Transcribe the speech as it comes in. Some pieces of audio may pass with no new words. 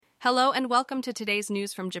Hello and welcome to today's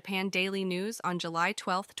news from Japan Daily News on July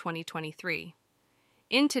 12, 2023.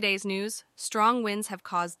 In today's news, strong winds have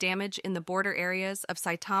caused damage in the border areas of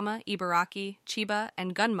Saitama, Ibaraki, Chiba,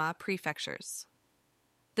 and Gunma prefectures.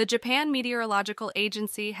 The Japan Meteorological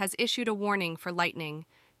Agency has issued a warning for lightning,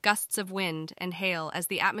 gusts of wind, and hail as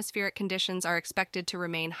the atmospheric conditions are expected to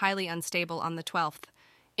remain highly unstable on the 12th.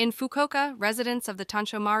 In Fukuoka, residents of the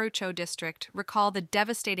Tancho-Marucho district recall the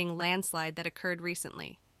devastating landslide that occurred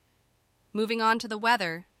recently. Moving on to the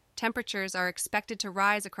weather, temperatures are expected to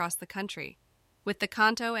rise across the country, with the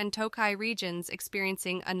Kanto and Tokai regions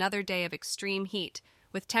experiencing another day of extreme heat,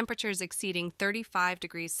 with temperatures exceeding 35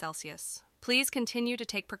 degrees Celsius. Please continue to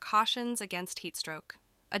take precautions against heat stroke.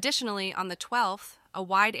 Additionally, on the 12th, a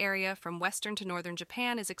wide area from western to northern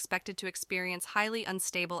Japan is expected to experience highly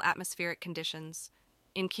unstable atmospheric conditions.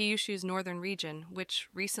 In Kyushu's northern region, which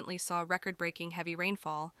recently saw record-breaking heavy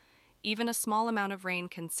rainfall, even a small amount of rain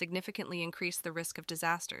can significantly increase the risk of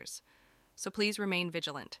disasters, so please remain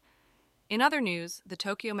vigilant. In other news, the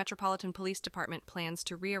Tokyo Metropolitan Police Department plans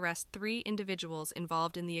to rearrest 3 individuals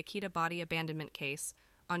involved in the Akita body abandonment case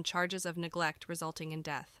on charges of neglect resulting in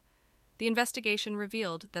death. The investigation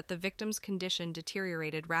revealed that the victim's condition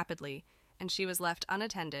deteriorated rapidly, and she was left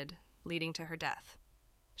unattended, leading to her death.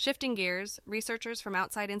 Shifting gears, researchers from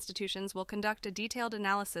outside institutions will conduct a detailed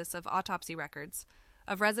analysis of autopsy records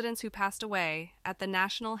of residents who passed away at the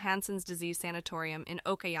National Hansen's Disease Sanatorium in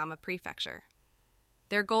Okayama Prefecture.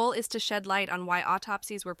 Their goal is to shed light on why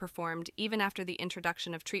autopsies were performed even after the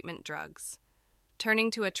introduction of treatment drugs. Turning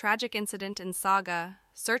to a tragic incident in Saga,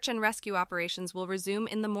 search and rescue operations will resume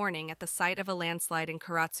in the morning at the site of a landslide in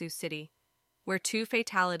Karatsu City, where 2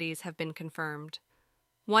 fatalities have been confirmed.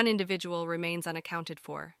 1 individual remains unaccounted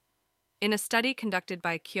for. In a study conducted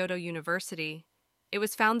by Kyoto University, it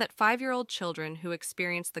was found that 5-year-old children who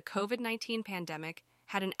experienced the COVID-19 pandemic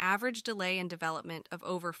had an average delay in development of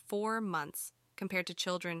over 4 months compared to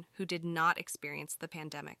children who did not experience the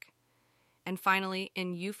pandemic. And finally,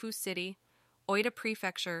 in Yufu City, Oita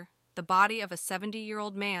Prefecture, the body of a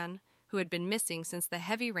 70-year-old man who had been missing since the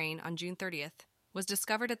heavy rain on June 30th was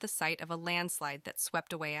discovered at the site of a landslide that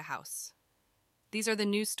swept away a house. These are the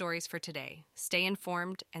news stories for today. Stay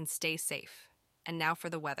informed and stay safe. And now for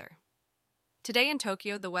the weather. Today in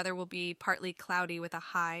Tokyo, the weather will be partly cloudy with a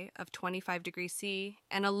high of 25 degrees C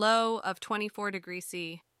and a low of 24 degrees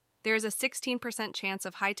C. There is a 16% chance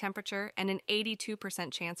of high temperature and an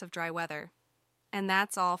 82% chance of dry weather. And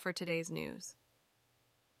that's all for today's news.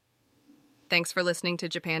 Thanks for listening to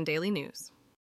Japan Daily News.